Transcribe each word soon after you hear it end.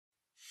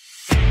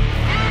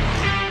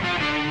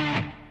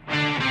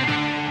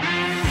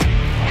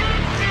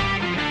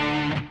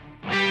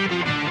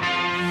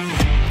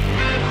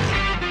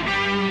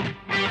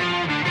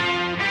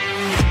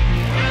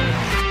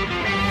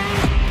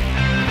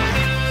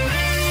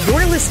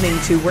You're listening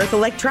to Worth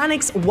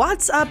Electronics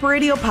What's Up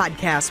Radio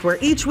podcast, where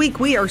each week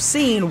we are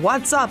seeing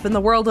what's up in the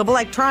world of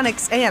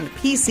electronics and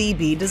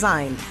PCB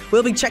design.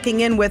 We'll be checking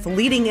in with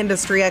leading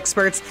industry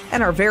experts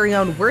and our very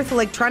own Worth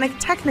Electronic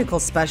technical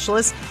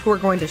specialists who are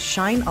going to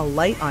shine a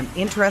light on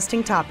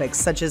interesting topics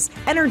such as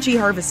energy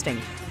harvesting,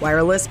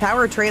 wireless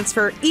power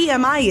transfer,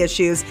 EMI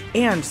issues,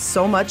 and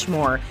so much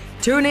more.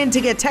 Tune in to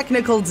get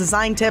technical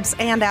design tips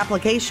and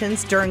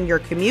applications during your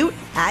commute,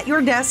 at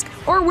your desk,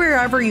 or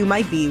wherever you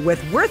might be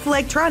with Worth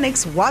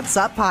Electronics What's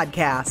Up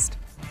podcast.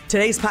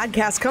 Today's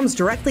podcast comes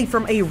directly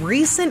from a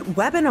recent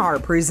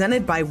webinar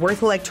presented by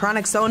Worth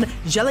Electronics' own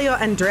Jelio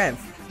Andreev.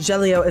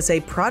 Jelio is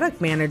a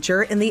product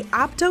manager in the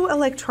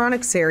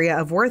optoelectronics area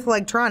of Worth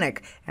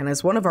Electronic and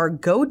is one of our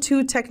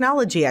go-to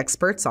technology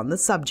experts on the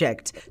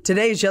subject.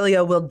 Today,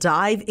 Jelio will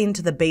dive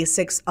into the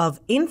basics of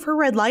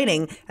infrared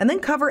lighting and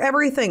then cover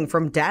everything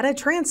from data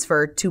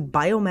transfer to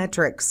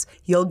biometrics.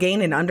 You'll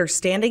gain an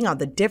understanding on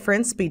the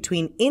difference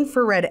between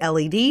infrared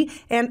LED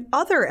and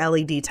other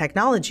LED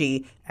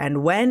technology,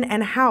 and when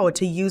and how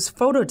to use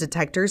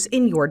photodetectors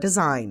in your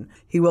design.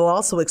 He will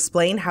also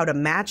explain how to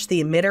match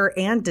the emitter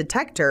and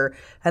detector,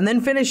 and then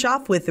finish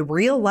off with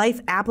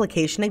real-life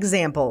application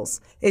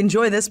examples.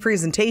 Enjoy this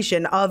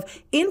presentation of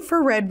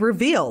Infrared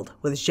Revealed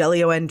with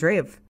Jelio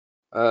Andreev.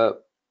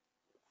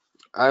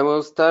 I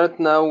will start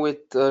now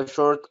with a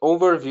short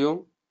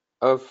overview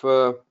of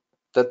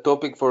the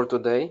topic for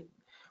today.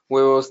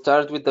 We will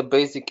start with the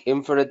basic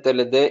infrared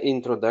LED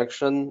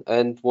introduction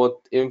and what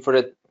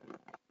infrared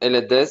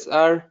LEDs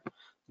are,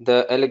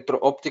 the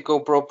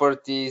electro-optical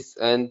properties,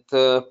 and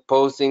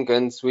posing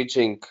and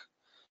switching.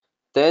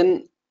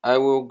 Then I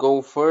will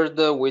go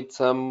further with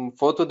some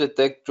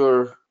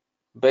photodetector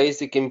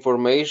basic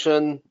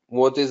information.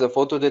 What is a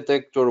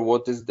photodetector?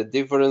 What is the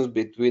difference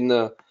between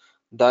a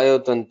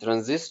diode and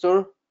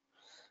transistor?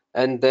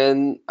 And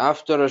then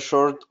after a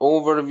short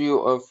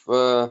overview of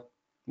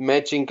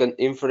matching an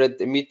infrared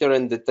emitter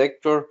and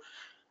detector,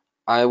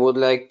 I would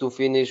like to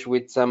finish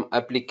with some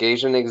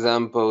application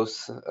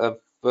examples of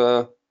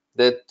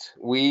that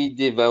we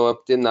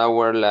developed in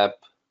our lab.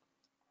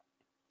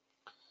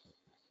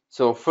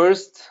 So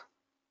first,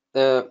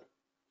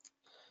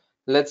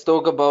 let's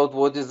talk about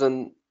what is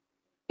an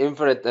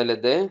infrared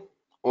LED,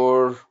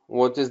 or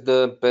what is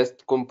the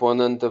best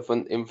component of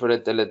an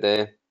infrared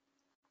LED.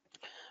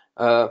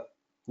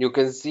 You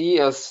can see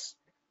a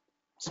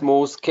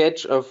small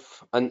sketch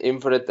of an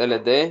infrared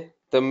LED.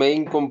 The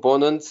main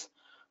components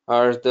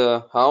are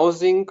the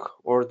housing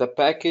or the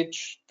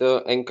package,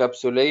 the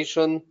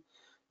encapsulation,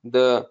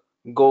 the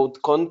gold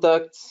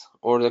contacts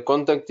or the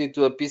contact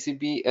into a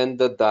PCB, and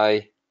the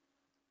die.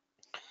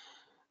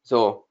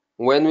 So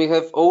when we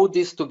have all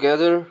this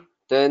together,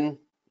 then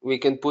we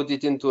can put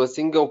it into a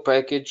single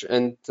package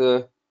and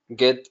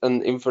get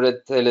an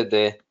infrared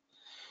LED.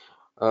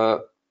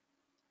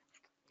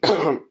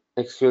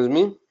 Excuse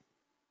me.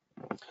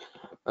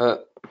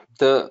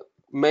 The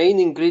main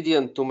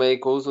ingredient to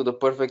make also the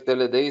perfect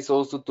LED is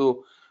also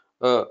to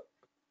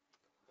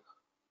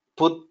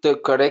put the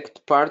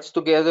correct parts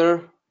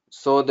together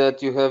so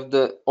that you have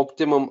the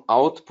optimum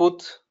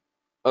output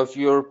of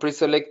your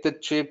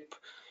pre-selected chip.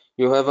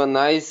 You have a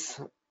nice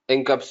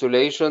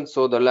encapsulation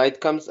so the light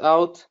comes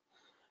out,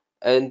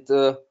 and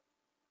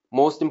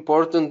most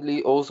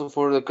importantly also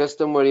for the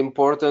customer,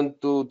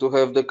 important to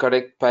have the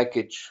correct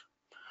package.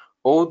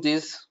 All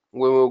this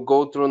we will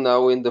go through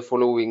now in the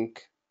following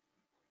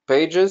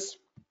pages.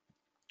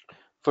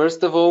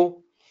 First of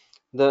all,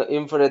 the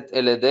infrared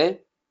LED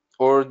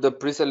or the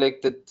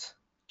pre-selected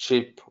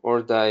chip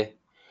or die.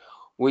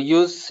 We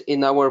use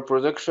in our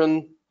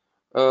production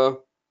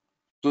two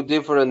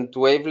different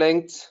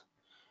wavelengths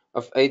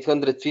of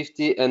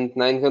 850 and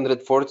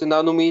 940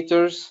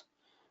 nanometers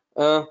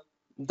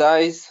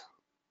dies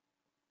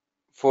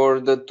for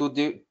the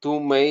two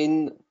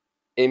main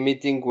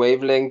emitting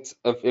wavelengths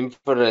of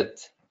infrared.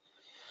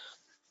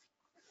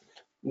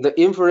 The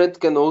infrared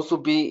can also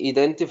be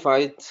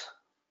identified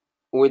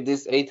with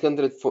this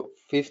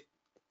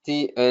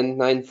 850 and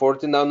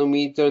 940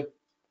 nanometer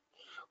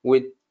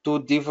with two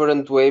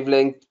different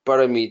wavelength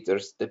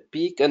parameters, the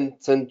peak and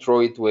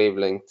centroid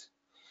wavelength.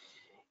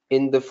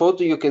 In the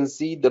photo you can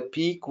see the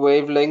peak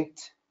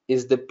wavelength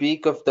is the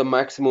peak of the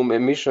maximum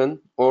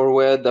emission, or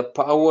where the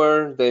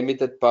power, the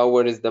emitted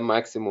power, is the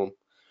maximum.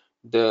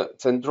 The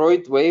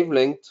centroid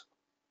wavelength,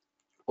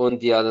 on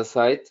the other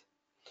side,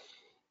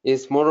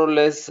 is more or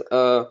less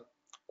a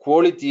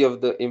quality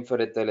of the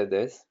infrared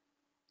LEDs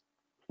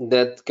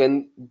that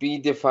can be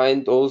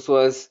defined also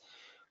as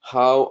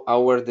how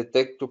our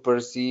detector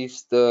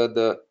perceives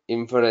the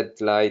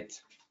infrared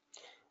light.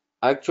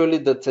 Actually,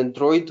 the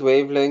centroid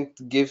wavelength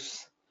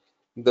gives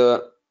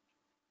the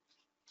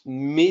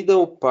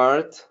middle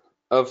part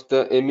of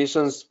the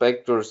emission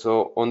spectrum.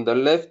 So on the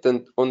left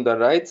and on the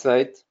right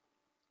side,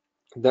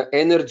 the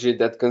energy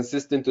that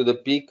consists into the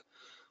peak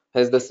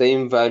has the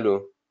same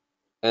value,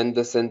 and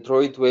the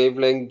centroid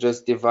wavelength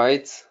just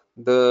divides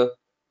the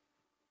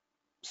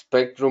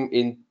spectrum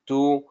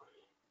into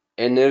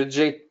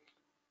energetically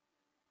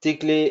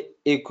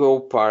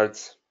equal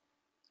parts.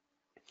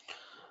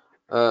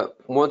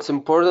 What's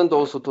important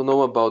also to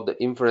know about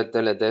the infrared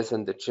LEDs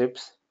and the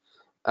chips,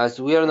 as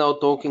we are now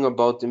talking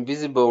about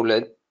invisible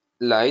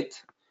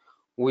light,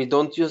 we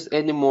don't use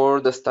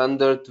anymore the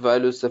standard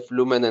values of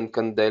lumen and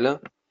candela,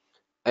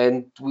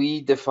 and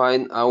we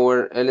define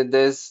our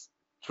LEDs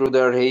through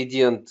the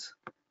radiant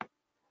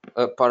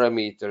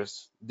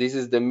parameters. This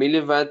is the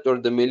milliwatt or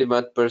the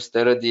milliwatt per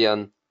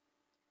steradian,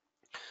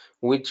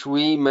 which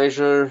we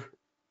measure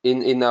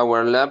in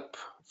our lab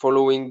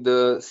following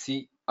the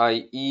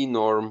CIE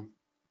norm.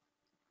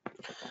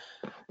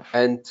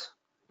 And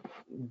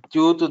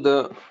due to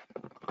the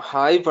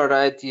high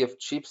variety of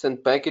chips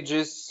and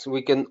packages,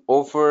 we can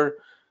offer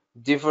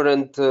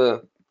different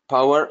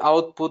power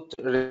output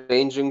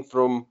ranging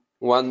from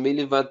 1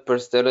 milliwatt per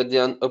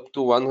steradian up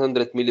to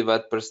 100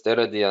 milliwatt per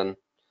steradian.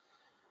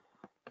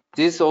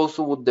 This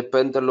also would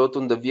depend a lot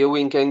on the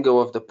viewing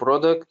angle of the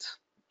product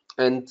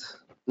and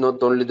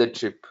not only the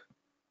chip.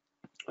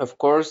 Of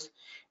course,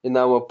 in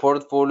our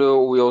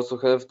portfolio, we also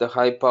have the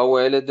high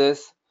power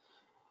LEDs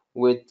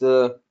with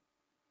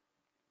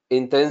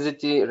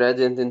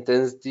radiant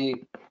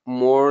intensity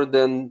more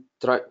than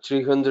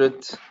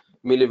 300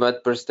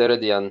 milliwatt per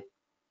steradian.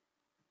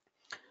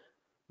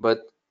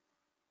 But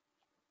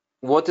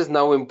what is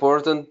now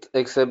important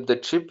except the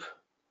chip,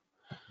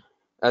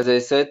 as I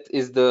said,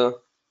 is the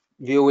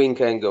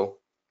viewing angle.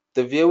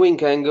 The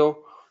viewing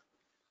angle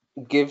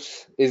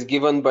is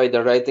given by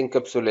the right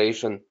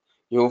encapsulation.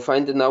 You will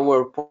find in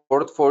our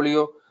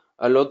portfolio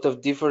a lot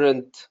of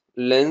different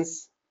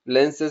lenses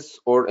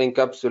or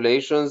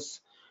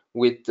encapsulations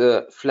with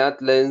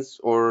flat lens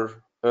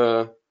or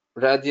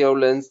radial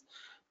lens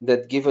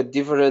that give a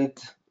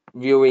different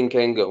viewing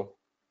angle.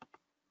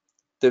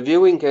 The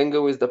viewing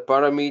angle is the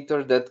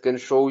parameter that can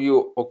show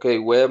you, okay,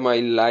 where my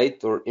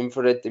light or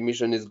infrared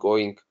emission is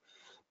going.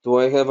 Do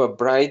I have a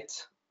bright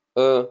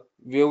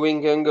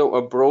viewing angle,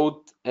 a broad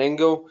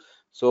angle,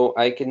 so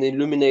I can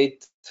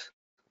illuminate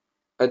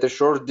at a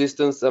short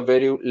distance a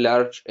very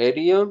large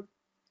area?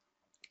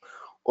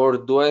 Or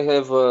do I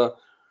have a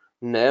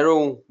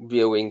narrow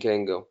viewing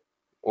angle?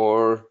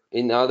 Or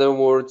in other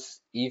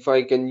words, if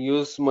I can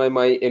use my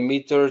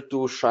emitter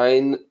to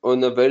shine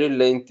on a very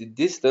lengthy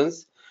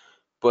distance,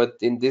 but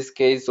in this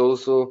case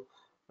also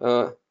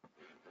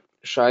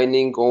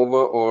shining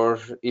over or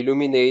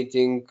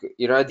illuminating,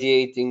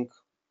 irradiating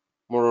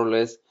more or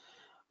less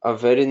a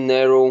very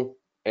narrow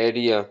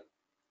area.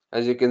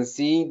 As you can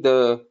see,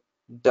 the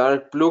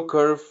dark blue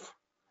curve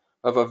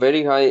of a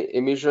very high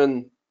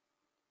emission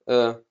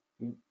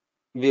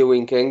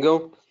viewing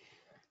angle,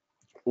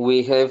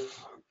 we have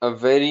a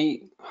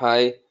very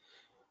high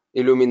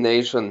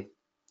illumination.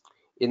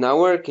 In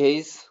our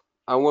case,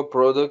 our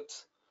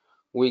products,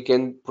 we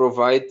can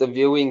provide a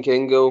viewing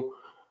angle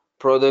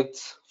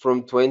products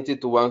from 20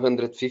 to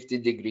 150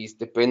 degrees,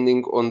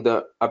 depending on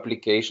the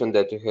application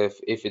that you have,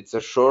 if it's a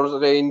short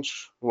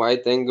range,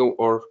 wide angle,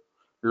 or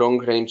long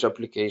range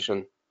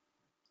application.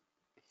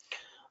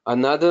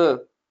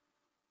 Another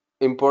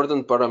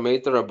important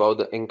parameter about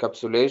the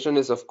encapsulation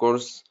is, of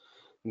course,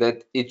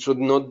 that it should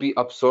not be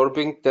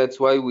absorbing. That's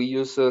why we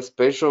use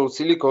special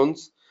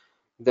silicones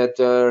that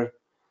are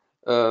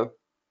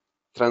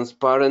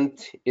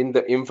transparent in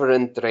the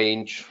infrared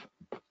range.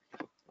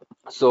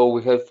 So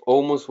we have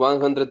almost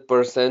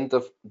 100%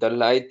 of the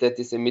light that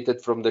is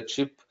emitted from the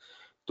chip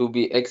to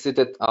be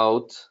exit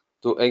out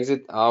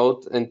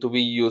and to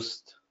be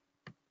used.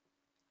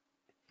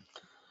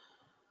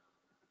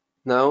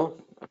 Now,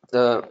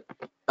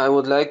 I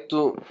would like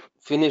to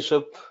finish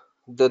up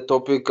the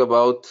topic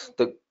about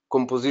the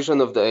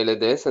composition of the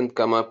LEDs and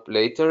come up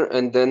later,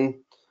 and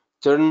then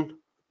turn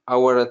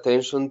our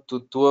attention to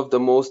two of the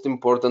most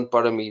important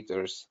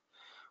parameters.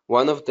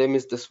 One of them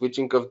is the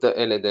switching of the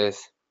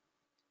LEDs.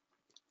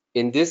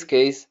 In this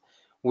case,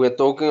 we are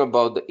talking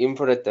about the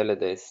infrared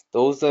LEDs.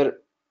 Those are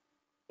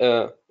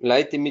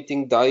light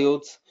emitting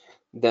diodes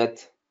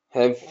that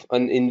have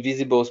an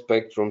invisible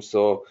spectrum.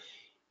 So,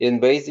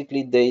 and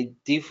basically they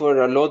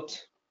differ a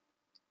lot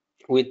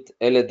with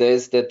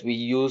LEDs that we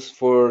use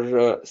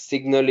for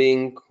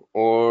signaling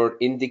or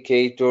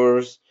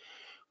indicators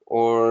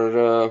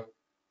or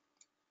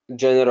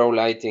general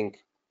lighting.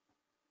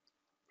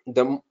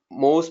 The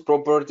most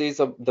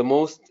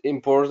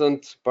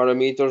important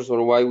parameters,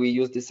 or why we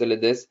use these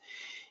LEDs,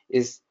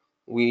 is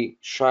we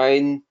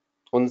shine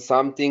on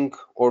something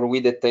or we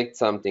detect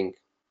something.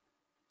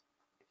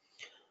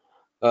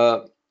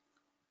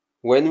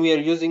 When we are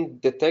using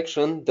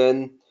detection,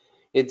 then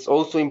it's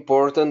also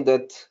important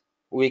that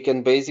we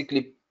can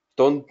basically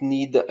don't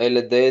need the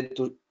LED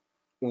to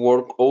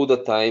work all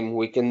the time.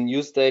 We can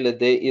use the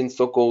LED in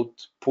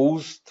so-called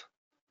pulse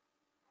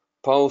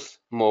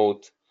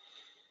mode.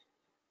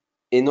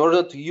 In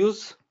order to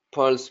use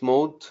pulse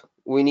mode,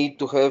 we need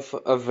to have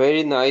a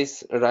very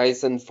nice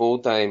rise and fall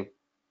time.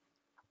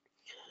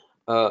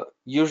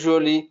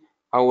 Usually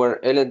our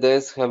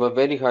LEDs have a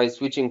very high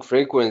switching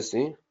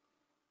frequency,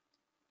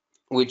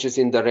 which is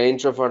in the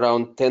range of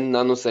around 10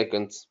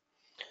 nanoseconds,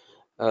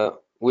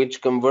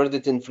 which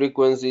converted in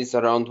frequency is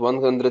around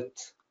 100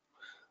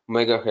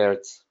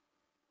 megahertz.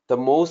 the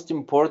most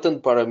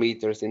important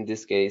parameters in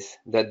this case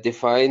that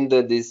define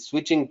these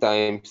switching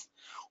times,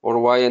 or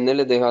why an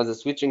LED has a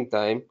switching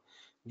time.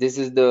 This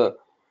is the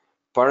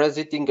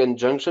parasitic and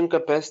junction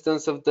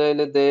capacitance of the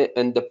LED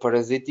and the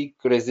parasitic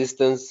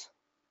resistance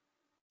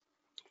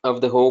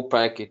of the whole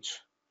package.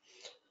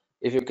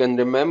 If you can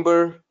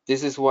remember,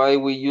 this is why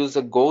we use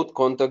a gold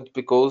contact,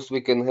 because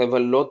we can have a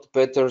lot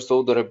better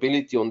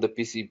solderability on the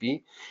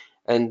PCB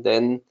and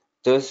then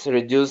thus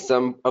reduce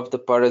some of the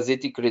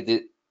parasitic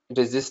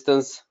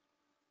resistance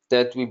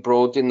that we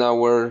brought in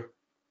our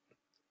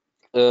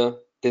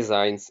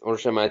designs or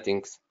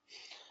schematics.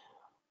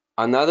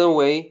 Another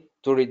way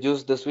to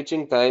reduce the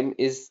switching time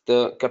is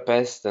the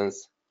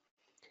capacitance.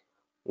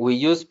 We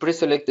use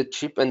pre-selected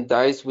chip and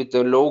dies with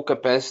a low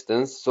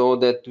capacitance so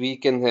that we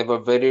can have a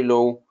very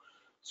low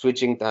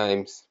switching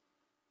times.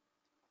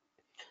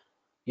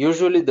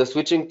 Usually the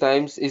switching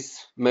times is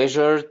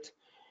measured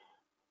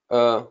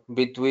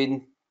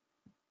between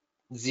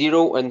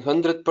 0 and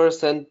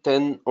 100%,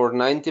 10 or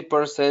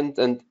 90%,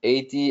 and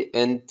 80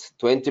 and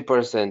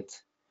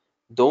 20%.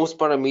 Those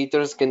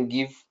parameters can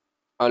give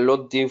a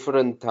lot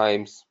different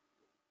times.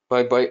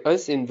 By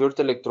us in Wirt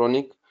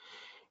Electronic,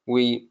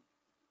 we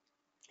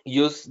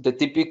use the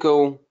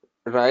typical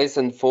rise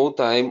and fall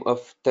time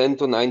of 10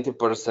 to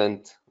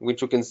 90%,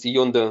 which you can see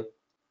on the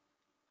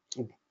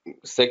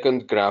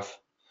second graph.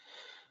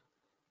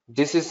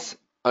 This is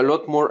a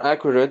lot more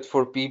accurate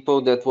for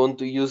people that want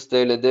to use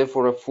the LED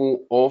for a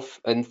full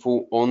off and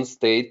full on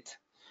state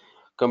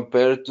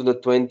compared to the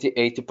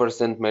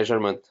 20-80%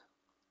 measurement.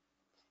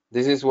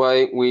 This is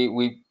why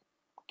we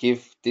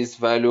give this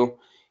value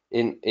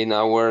in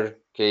our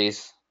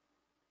case.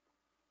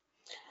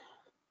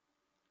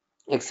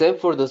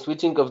 Except for the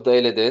switching of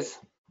the LEDs,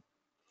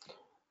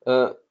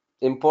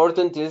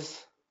 important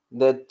is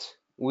that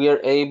we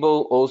are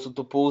able also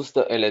to pulse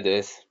the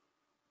LEDs.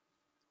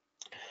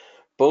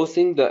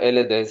 Pulsing the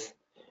LEDs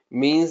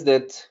means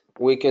that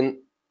we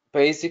can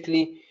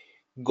basically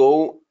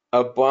go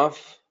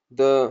above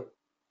the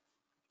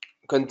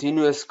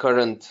continuous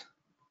current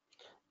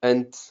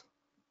and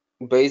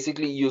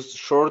basically use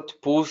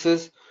short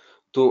pulses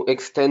to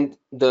extend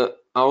the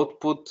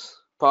output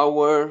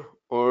power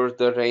or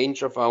the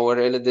range of our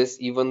LEDs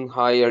even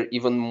higher,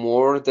 even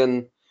more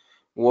than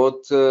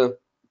what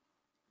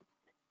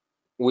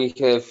we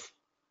have.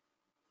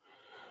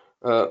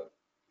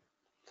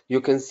 You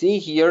can see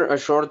here a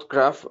short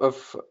graph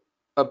of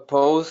a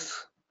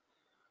pulse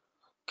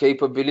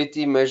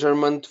capability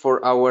measurement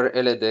for our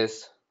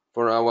LEDs,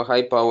 for our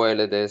high power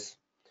LEDs.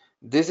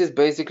 This is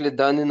basically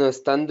done in a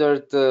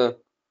standard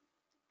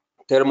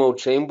thermal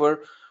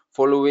chamber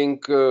following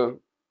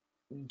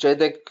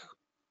JEDEC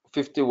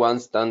 51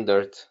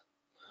 standard.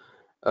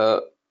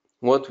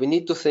 What we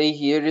need to say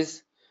here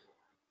is,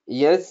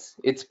 yes,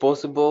 it's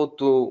possible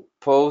to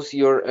pulse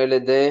your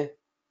LED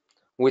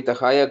with a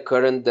higher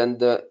current than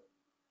the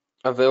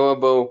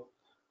available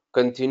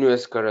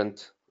continuous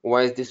current.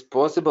 Why is this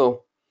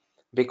possible?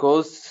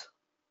 Because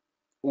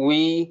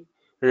we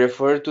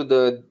refer to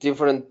the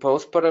different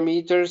pulse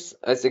parameters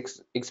as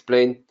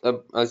explained,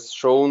 as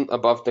shown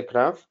above the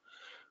graph.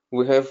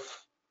 We have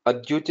a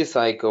duty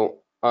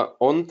cycle,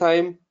 on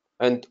time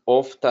and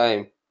off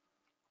time.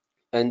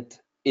 And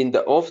in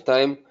the off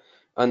time,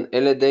 an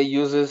LED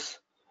uses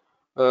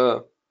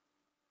off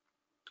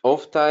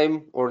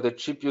time, or the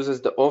chip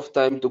uses the off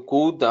time to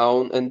cool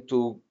down and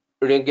to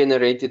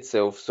regenerate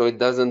itself so it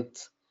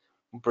doesn't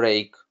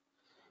break.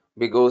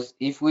 Because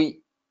if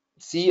we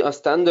see a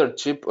standard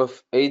chip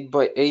of 8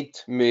 by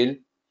 8 mil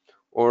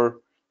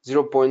or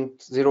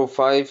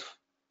 0.05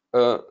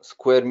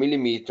 square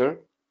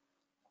millimeter,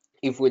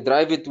 if we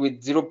drive it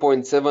with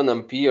 0.7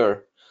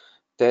 ampere,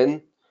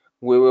 then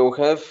we will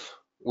have,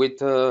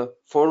 with a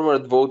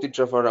forward voltage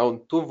of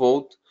around 2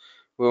 volt,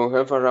 we will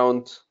have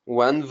around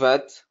 1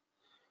 watt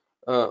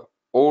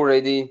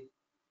already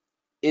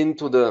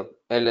into the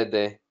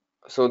LED.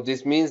 So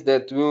this means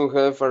that we will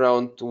have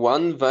around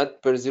 1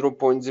 watt per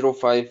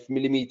 0.05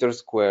 millimeter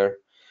square.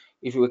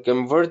 If we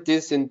convert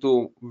this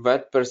into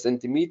watt per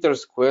centimeter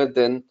square,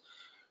 then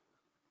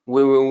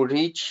we will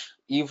reach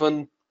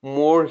even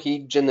more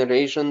heat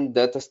generation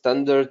than a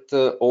standard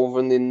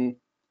oven in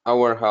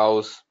our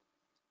house.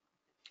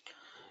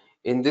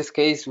 In this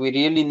case, we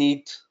really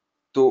need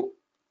to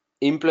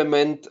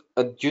implement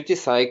a duty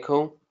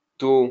cycle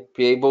to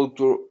be able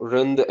to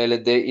run the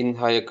LED in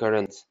higher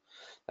currents.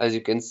 As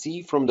you can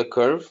see from the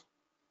curve,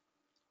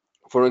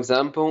 for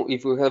example,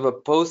 if we have a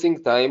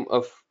pulsing time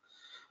of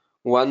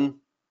 1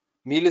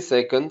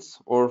 milliseconds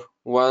or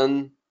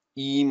 1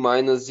 e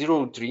minus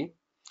 0.3,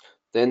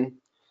 then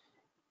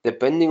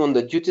depending on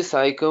the duty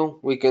cycle,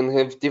 we can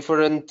have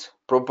different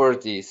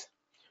properties.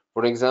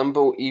 For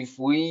example, if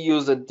we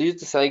use a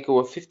duty cycle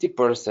of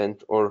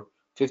 50% or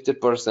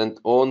 50%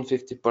 on,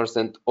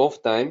 50%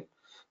 off time,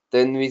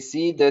 then we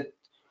see that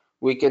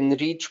we can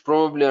reach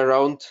probably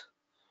around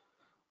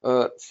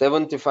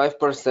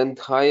 75%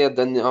 higher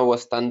than our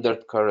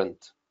standard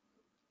current.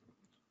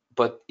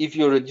 But if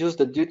you reduce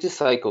the duty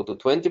cycle to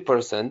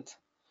 20%,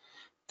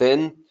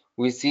 then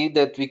we see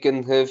that we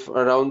can have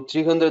around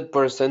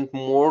 300%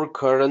 more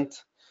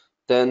current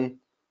than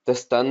the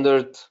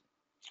standard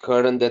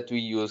current that we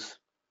use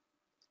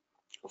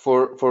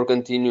for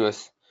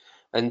continuous,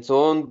 and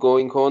so on,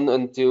 going on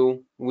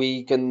until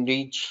we can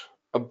reach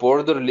a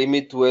border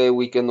limit where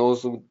we can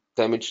also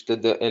damage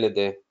the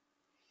LED.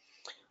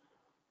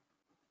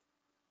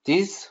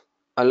 This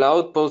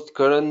allowed post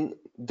current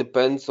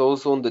depends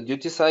also on the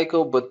duty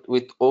cycle, but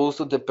it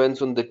also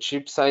depends on the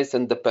chip size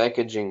and the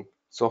packaging.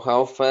 So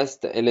how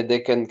fast the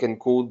LED can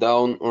cool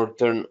down or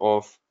turn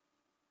off.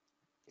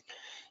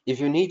 If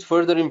you need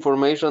further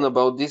information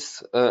about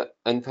this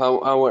and how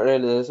our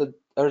LEDs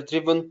are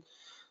driven,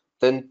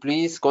 then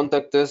please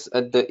contact us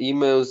at the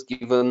emails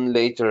given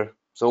later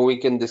so we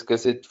can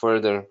discuss it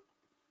further.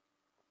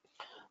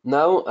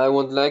 Now I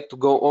would like to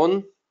go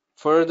on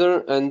further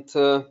and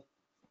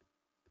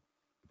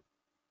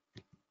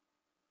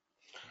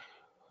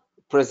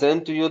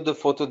present to you the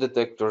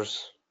photodetectors.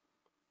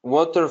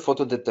 What are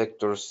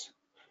photodetectors?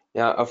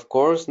 Yeah, of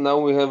course, now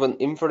we have an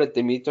infrared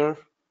emitter,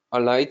 a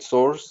light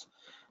source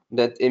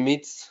that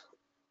emits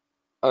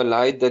a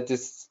light that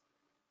is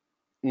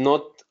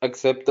not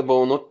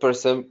acceptable, not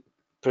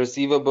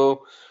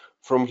perceivable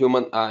from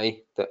human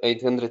eye, the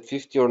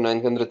 850 or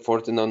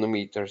 940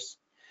 nanometers.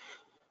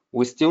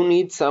 We still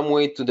need some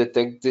way to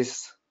detect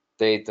this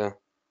data,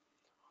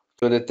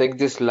 to detect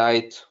this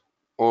light,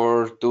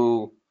 or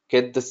to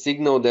get the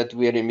signal that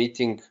we are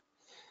emitting.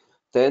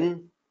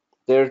 Then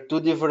there are two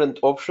different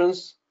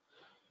options.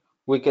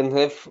 We can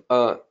have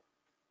a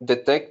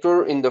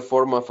detector in the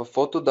form of a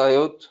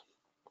photodiode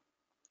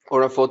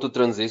or a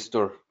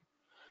phototransistor.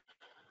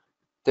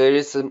 There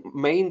is a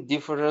main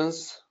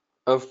difference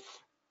of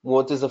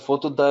what is a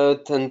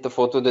photodiode and a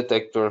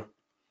photodetector.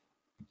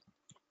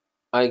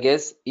 I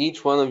guess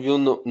each one of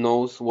you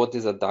knows what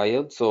is a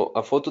diode. So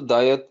a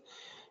photodiode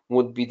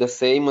would be the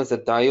same as a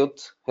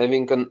diode,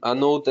 having an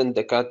anode and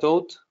a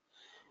cathode,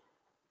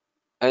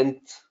 and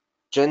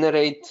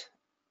generate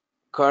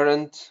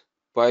current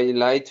by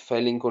light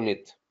falling on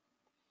it.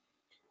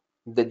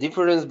 The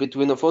difference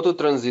between a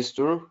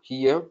phototransistor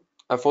here,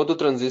 a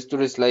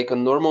phototransistor is like a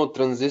normal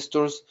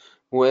transistors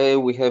where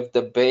we have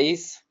the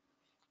base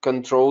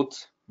controlled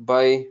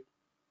by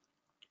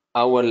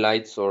our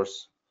light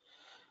source.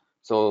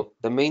 So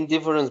the main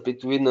difference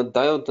between a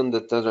diode and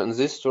a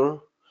transistor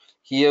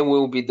here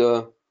will be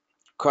the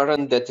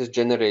current that is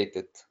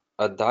generated.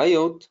 A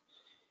diode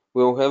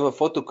will have a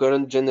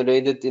photocurrent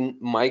generated in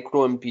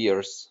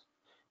microamperes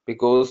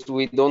because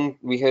we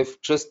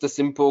have just a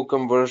simple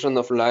conversion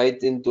of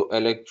light into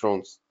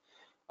electrons.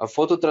 A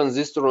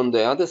phototransistor on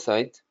the other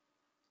side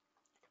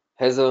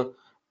has a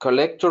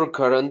collector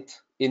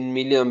current in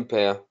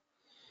milliampere.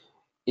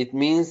 It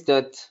means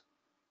that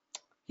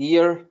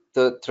here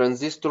the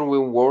transistor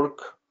will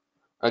work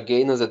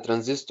again as a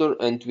transistor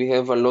and we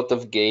have a lot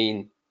of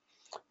gain.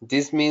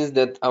 This means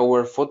that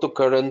our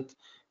photocurrent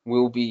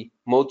will be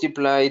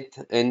multiplied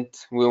and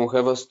we'll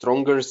have a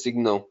stronger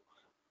signal,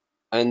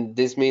 and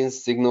this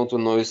means signal to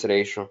noise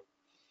ratio.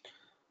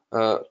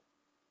 The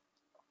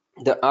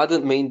other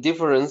main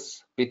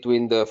difference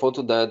between the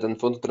photodiode and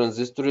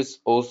phototransistor is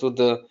also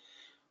the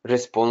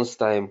response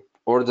time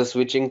or the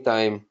switching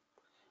time.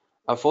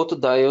 A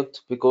photodiode,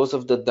 because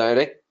of the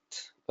direct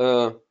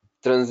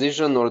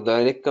transition or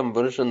direct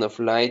conversion of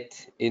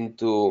light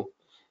into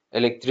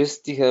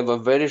electricity, have a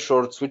very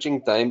short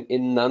switching time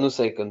in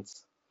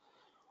nanoseconds.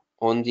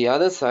 On the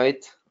other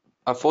side,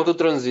 a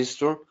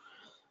phototransistor,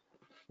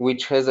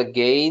 which has a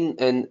gain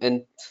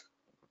and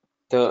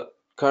the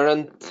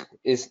current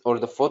is, or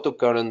the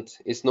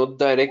photocurrent is not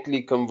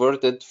directly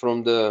converted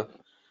from the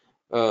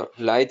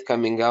light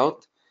coming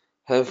out,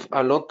 have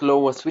a lot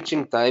lower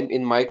switching time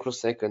in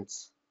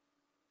microseconds.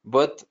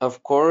 But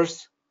of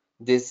course,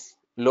 this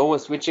lower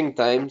switching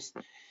times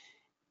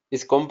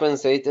is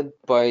compensated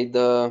by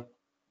the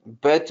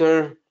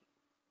better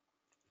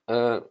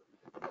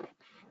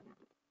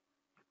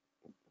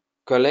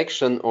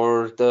collection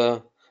or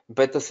the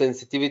better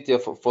sensitivity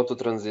of a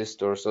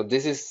phototransistor. So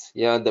this is,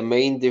 yeah, the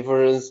main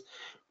difference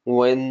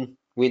when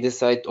we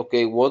decide,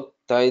 okay, what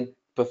type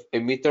of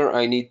emitter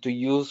I need to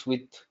use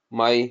with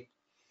my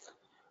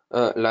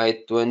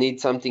light. Do I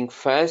need something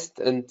fast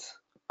and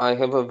I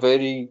have a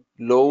very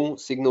low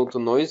signal to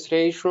noise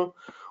ratio,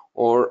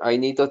 or I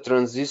need a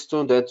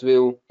transistor that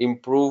will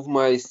improve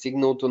my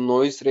signal to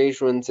noise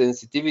ratio and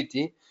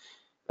sensitivity,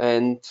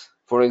 and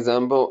for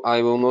example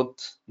I will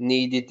not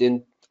need it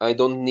in, I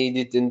don't need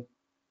it in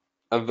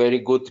a very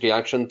good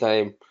reaction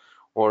time,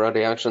 or a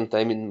reaction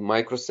time in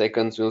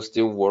microseconds will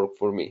still work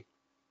for me.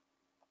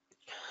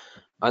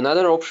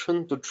 Another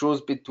option to choose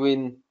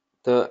between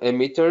the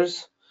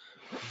emitters,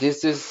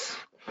 this is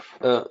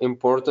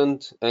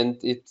important, and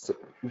it's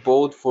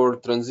both for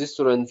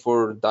transistor and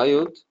for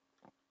diode.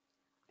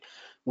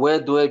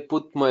 Where do I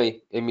put my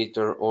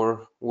emitter,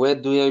 or where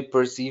do I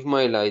perceive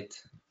my light?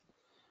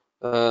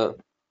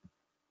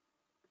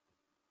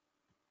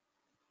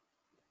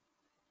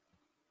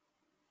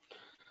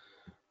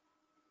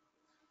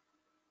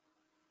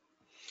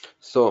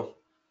 So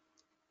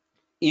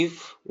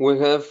if we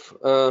have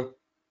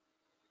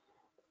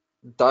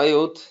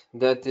diode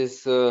that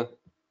is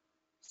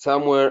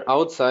somewhere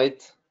outside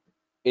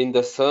in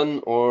the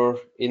sun or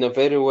in a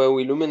very well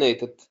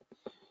illuminated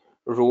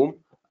room,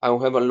 I'll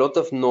have a lot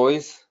of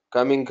noise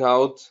coming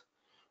out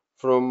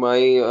from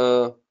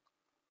my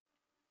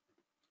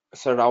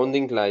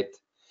surrounding light.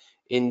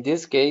 In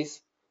this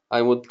case,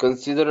 I would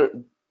consider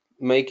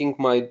making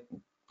my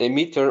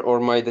emitter or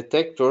my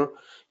detector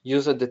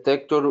use a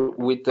detector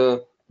with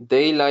a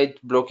daylight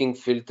blocking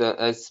filter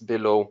as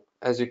below.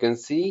 As you can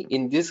see,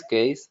 in this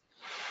case,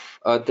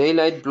 a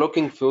daylight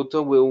blocking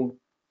filter will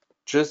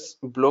just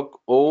block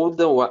all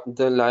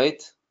the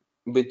light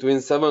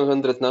between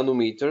 700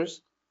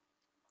 nanometers,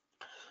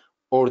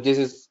 or this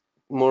is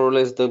more or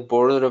less the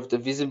border of the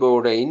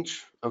visible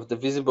range of the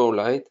visible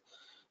light.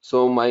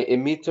 So my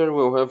emitter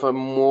will have a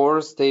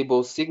more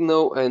stable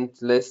signal and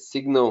less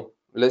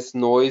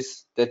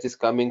noise that is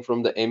coming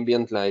from the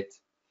ambient light.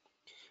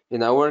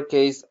 In our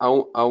case,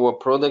 our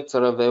products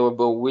are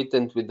available with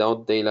and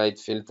without daylight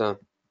filter.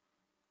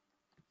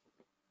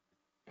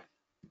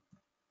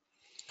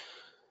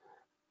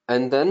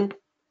 And then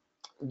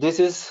this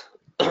is,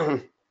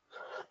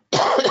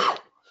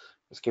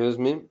 excuse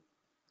me,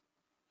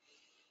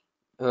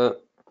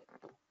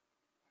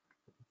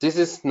 this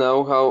is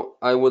now how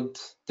I would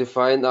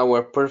define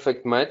our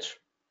perfect match.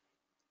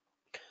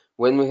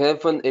 When we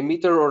have an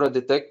emitter or a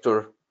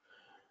detector,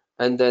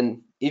 and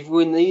then if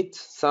we need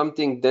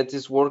something that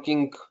is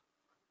working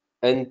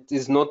and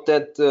is not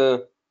that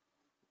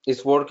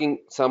is working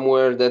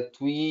somewhere that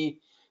we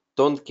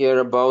don't care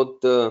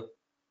about the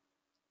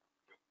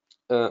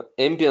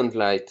ambient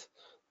light,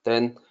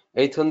 then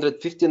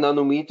 850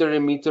 nanometer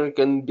emitter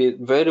can be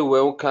very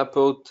well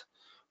coupled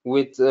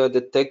with a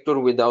detector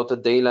without a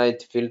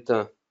daylight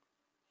filter.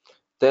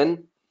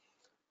 Then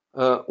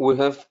we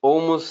have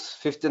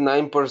almost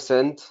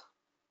 59%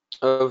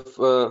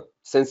 of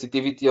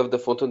sensitivity of the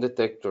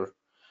photodetector.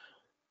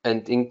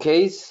 And in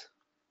case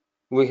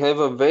we have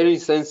a very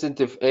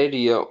sensitive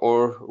area,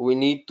 or we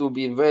need to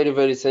be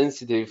very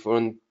sensitive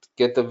and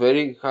get a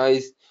very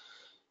high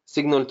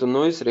signal to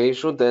noise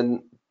ratio,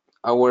 then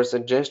our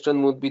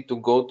suggestion would be to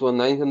go to a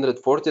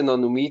 940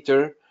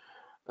 nanometer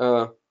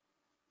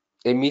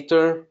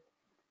emitter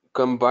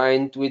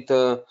combined with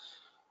a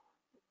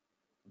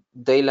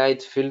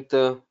daylight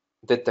filter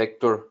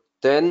detector.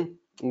 Then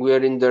we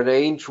are in the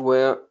range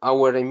where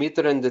our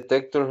emitter and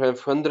detector have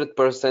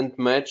 100%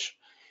 match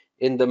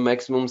in the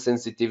maximum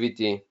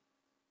sensitivity.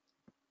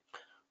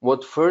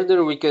 What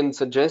further we can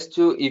suggest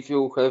you, if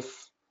you have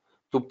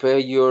to pair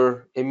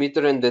your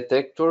emitter and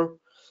detector,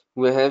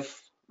 we have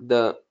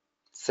the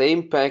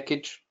same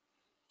package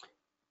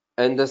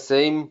and the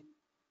same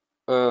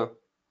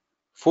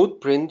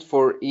footprint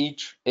for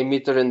each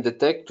emitter and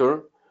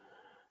detector,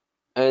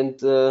 and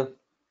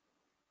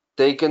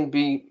they can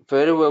be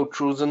very well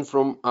chosen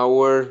from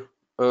our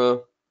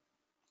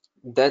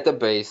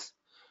database.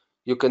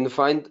 You can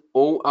find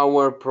all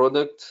our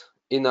products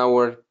in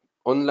our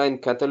online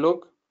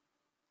catalog.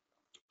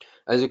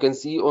 As you can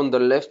see on the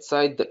left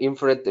side, the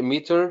infrared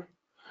emitter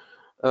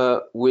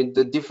with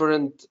the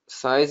different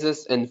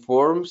sizes and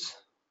forms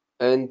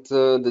and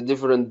the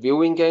different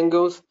viewing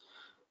angles.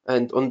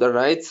 And on the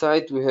right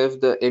side, we have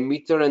the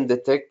emitter and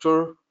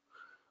detector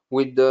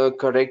with the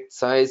correct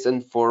size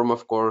and form,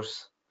 of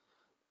course.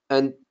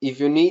 And if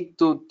you need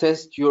to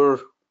test your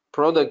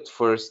product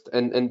first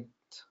and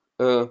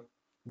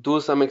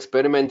do some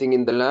experimenting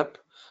in the lab,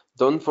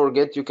 don't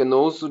forget you can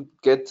also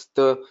get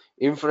the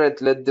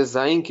infrared LED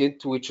design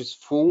kit, which is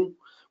full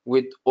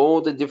with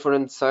all the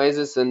different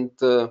sizes and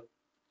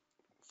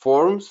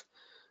forms,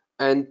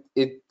 and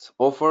it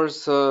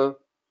offers a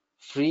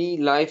free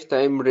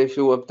lifetime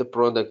review of the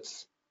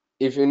products.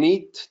 If you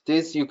need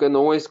this, you can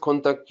always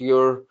contact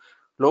your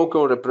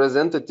local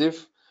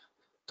representative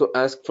to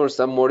ask for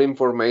some more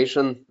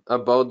information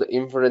about the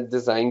infrared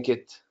design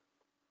kit.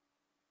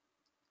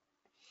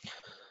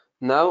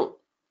 Now,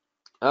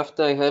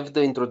 after I have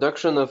the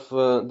introduction of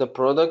the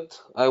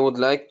product, I would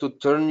like to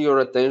turn your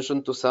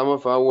attention to some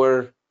of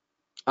our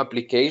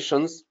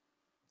applications,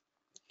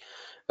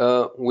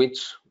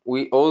 which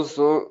we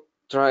also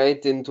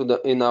tried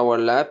in our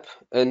lab,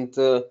 and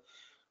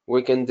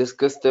we can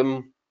discuss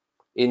them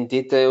in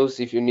details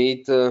if you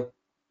need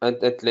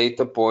at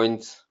later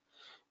points.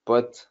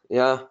 But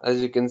yeah,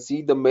 as you can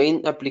see, the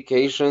main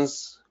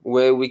applications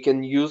where we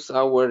can use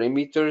our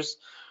emitters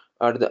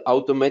are the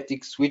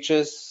automatic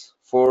switches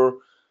for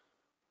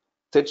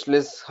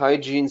touchless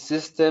hygiene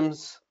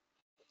systems,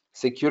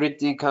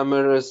 security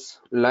cameras,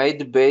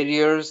 light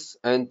barriers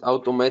and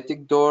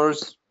automatic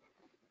doors,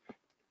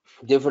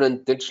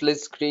 different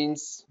touchless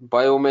screens,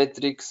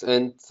 biometrics,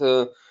 and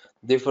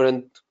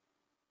different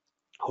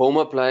home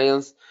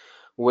appliance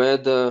where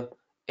the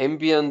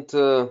ambient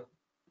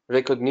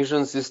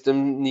recognition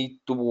system need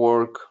to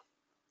work.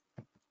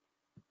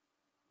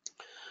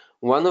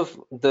 One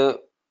of the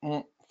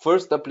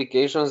first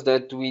applications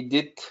that we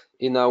did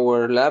in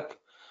our lab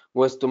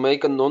was to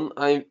make a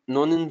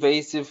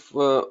non-invasive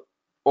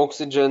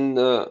oxygen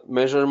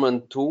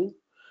measurement tool,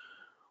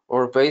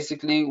 or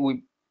basically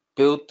we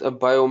built a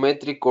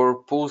biometric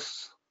or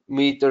pulse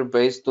meter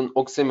based on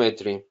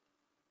oximetry.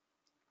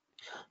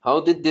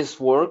 How did this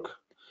work?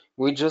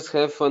 We just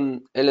have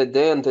an LED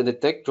and a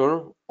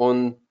detector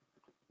on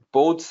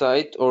both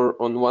sides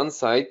or on one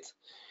side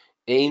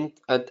aimed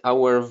at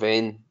our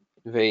vein,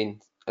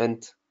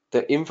 and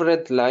the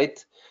infrared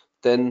light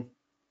then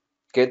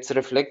gets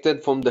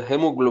reflected from the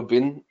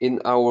hemoglobin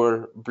in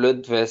our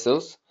blood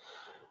vessels,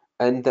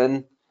 and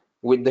then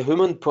with the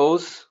human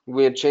pulse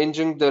we are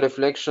changing the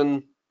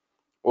reflection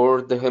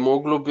or the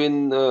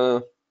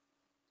hemoglobin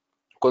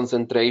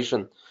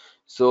concentration.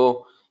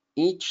 So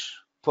each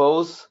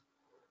pulse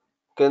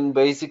can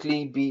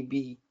basically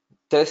be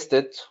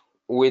tested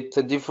with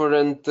a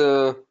different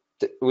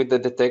with the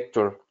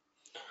detector.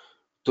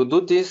 To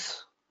do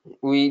this,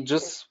 we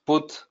just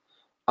put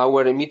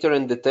our emitter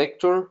and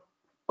detector,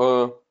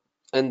 uh,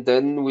 and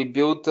then we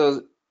built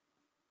a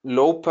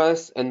low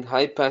pass and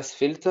high pass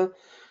filter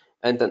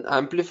and an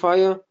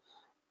amplifier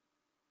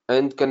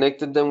and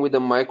connected them with a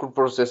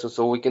microprocessor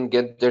so we can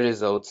get the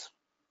results.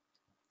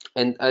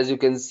 And as you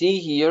can see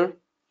here,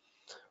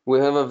 we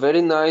have a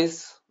very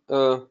nice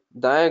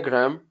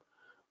diagram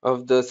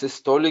of the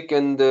systolic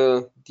and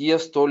the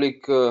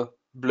diastolic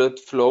blood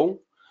flow,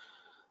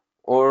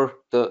 or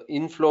the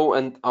inflow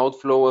and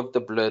outflow of the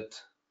blood.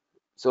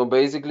 So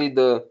basically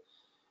the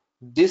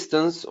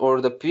distance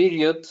or the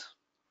period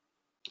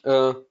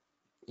uh,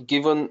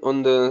 given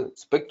on the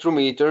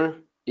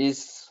spectrometer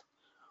is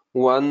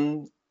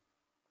one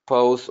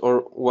pulse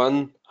or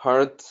one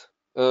heart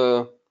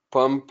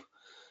pump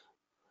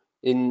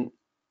in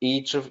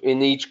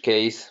each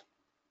case.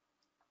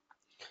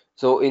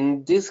 So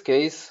in this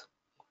case,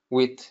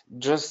 with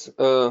just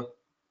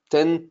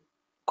 10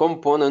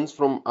 components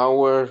from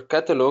our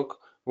catalog,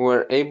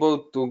 we're able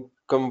to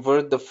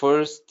convert the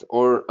first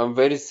or a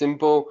very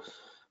simple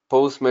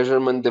pulse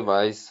measurement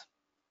device.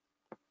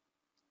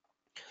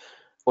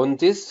 On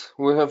this,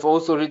 we have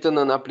also written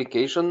an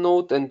application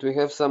note, and we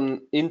have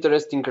some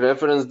interesting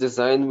reference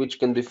design which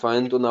can be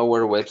found on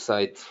our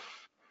website.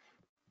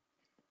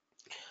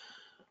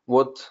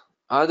 What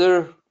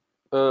other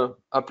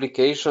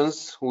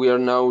applications we are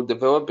now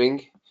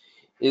developing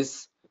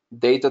is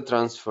data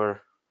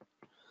transfer.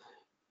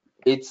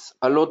 It's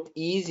a lot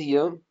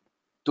easier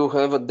to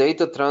have a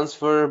data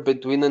transfer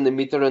between an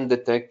emitter and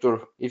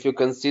detector. If you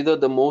consider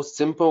the most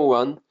simple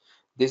one,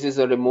 this is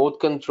a remote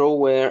control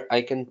where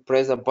I can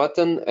press a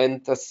button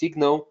and a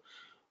signal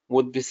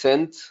would be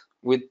sent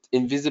with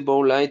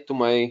invisible light to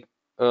my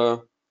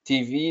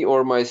TV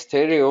or my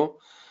stereo,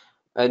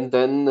 and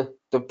then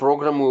the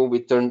program will be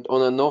turned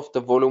on and off,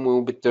 the volume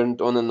will be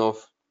turned on and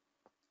off.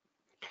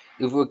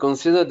 If we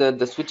consider that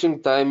the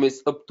switching time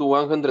is up to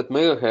 100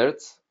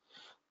 megahertz,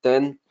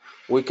 then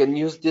we can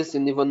use this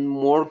in even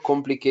more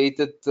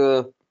complicated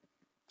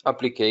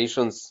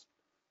applications.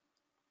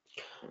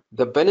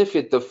 The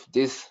benefit of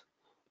this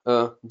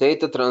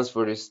data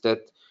transfer is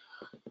that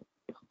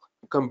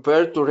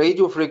compared to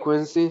radio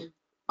frequency,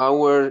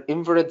 our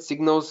infrared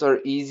signals are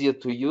easier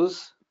to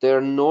use. There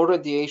are no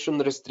radiation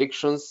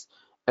restrictions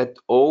at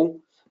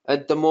all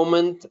at the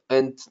moment,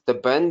 and the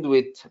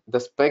bandwidth, the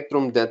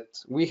spectrum that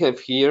we have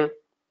here,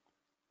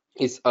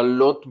 is a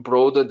lot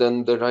broader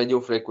than the radio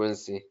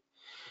frequency.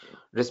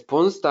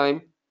 Response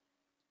time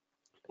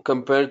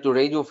compared to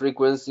radio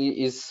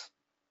frequency is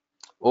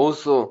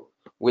also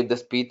with the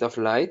speed of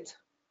light,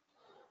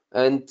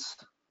 and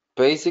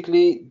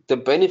basically the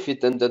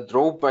benefit and the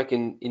drawback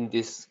in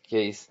this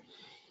case,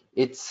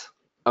 it's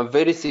a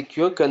very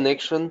secure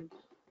connection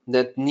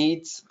that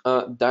needs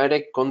a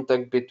direct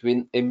contact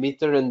between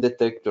emitter and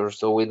detector.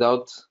 So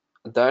without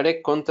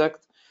direct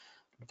contact,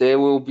 there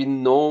will be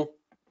no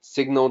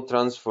signal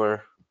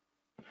transfer.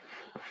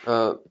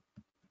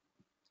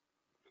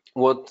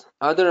 What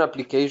other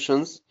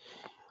applications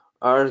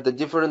are the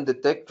different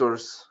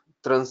detectors,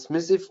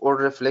 transmissive or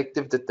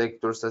reflective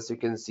detectors, as you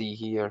can see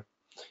here.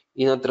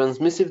 In a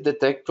transmissive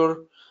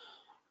detector,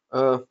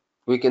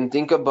 we can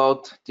think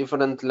about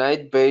different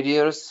light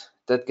barriers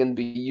that can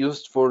be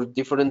used for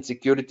different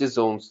security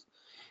zones.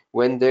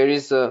 When there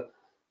is a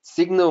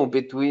signal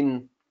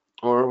between,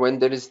 or when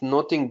there is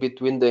nothing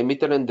between the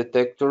emitter and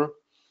detector,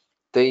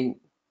 they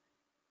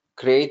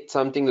create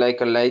something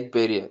like a light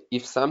barrier.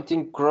 If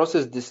something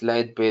crosses this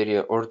light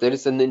barrier or there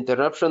is an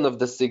interruption of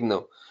the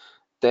signal,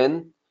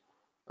 then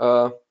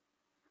a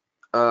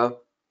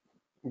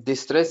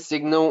distress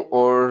signal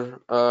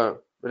or a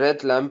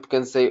red lamp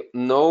can say,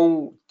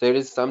 no, there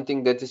is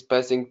something that is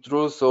passing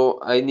through, so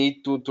I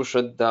need to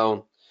shut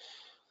down.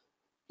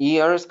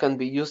 ERs can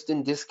be used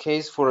in this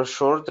case for a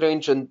short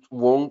range and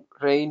long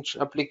range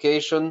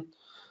application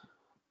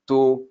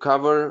to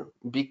cover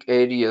big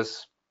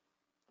areas.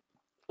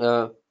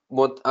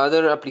 What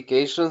other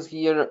applications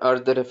here are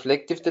the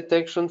reflective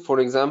detection. For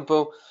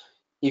example,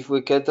 if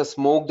we get a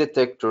smoke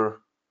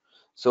detector,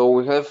 so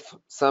we have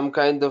some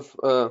kind of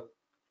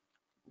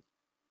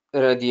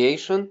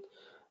radiation,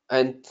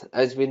 and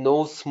as we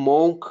know,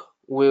 smoke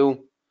will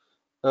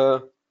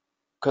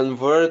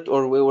convert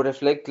or will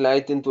reflect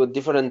light into a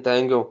different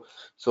angle.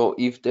 So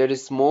if there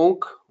is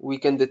smoke, we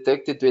can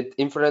detect it with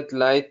infrared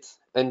light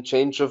and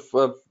change of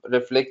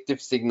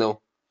reflective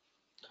signal.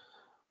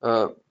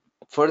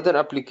 Further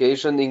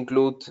applications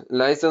include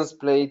license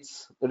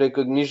plates,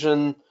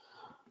 recognition,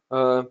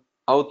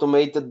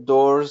 automated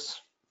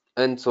doors,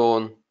 and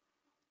so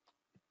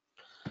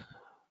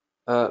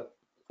on.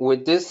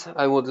 With this,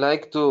 I would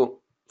like to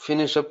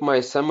finish up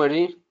my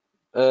summary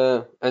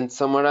and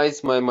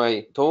summarize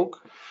my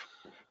talk.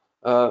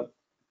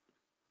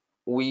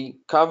 We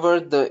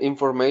covered the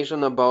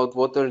information about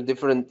what are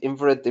different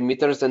infrared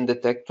emitters and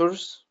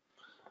detectors.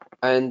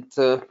 And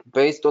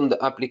based on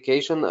the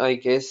application, I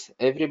guess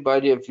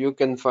everybody of you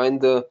can find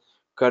the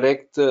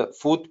correct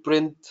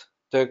footprint,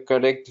 the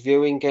correct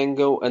viewing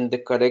angle, and the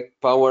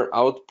correct power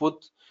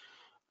output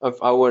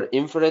of our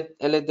infrared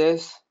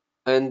LEDs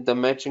and the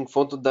matching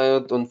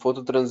photodiode on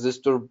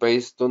phototransistor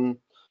based on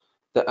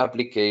the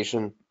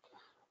application.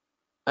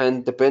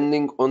 And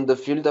depending on the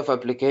field of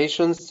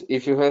applications,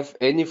 if you have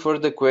any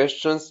further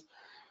questions,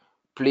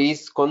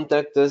 please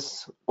contact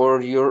us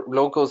or your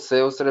local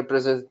sales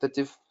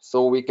representative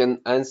so we can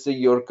answer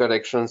your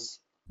corrections.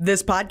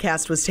 This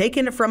podcast was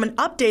taken from an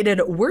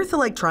updated Worth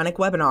Electronic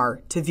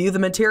webinar. To view the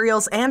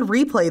materials and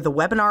replay the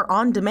webinar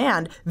on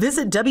demand,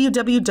 visit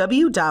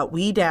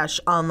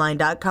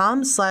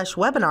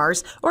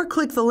www.we-online.com/webinars or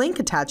click the link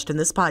attached in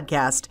this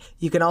podcast.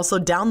 You can also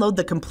download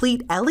the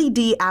complete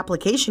LED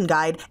application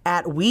guide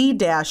at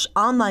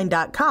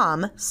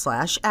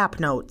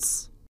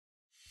we-online.com/appnotes.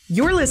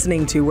 You're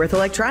listening to Worth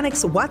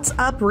Electronics What's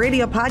Up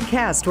radio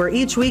podcast, where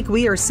each week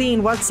we are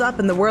seeing what's up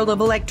in the world of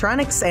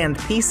electronics and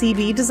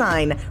PCB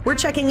design. We're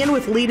checking in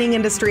with leading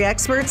industry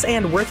experts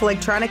and Worth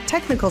Electronic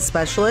technical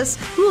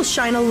specialists who will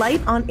shine a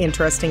light on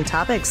interesting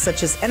topics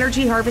such as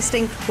energy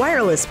harvesting,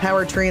 wireless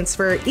power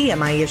transfer,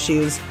 EMI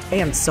issues,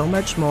 and so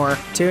much more.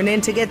 Tune in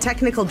to get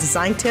technical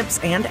design tips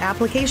and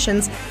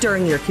applications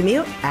during your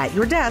commute, at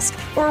your desk,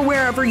 or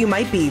wherever you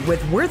might be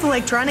with Worth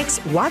Electronics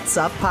What's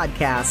Up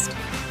podcast.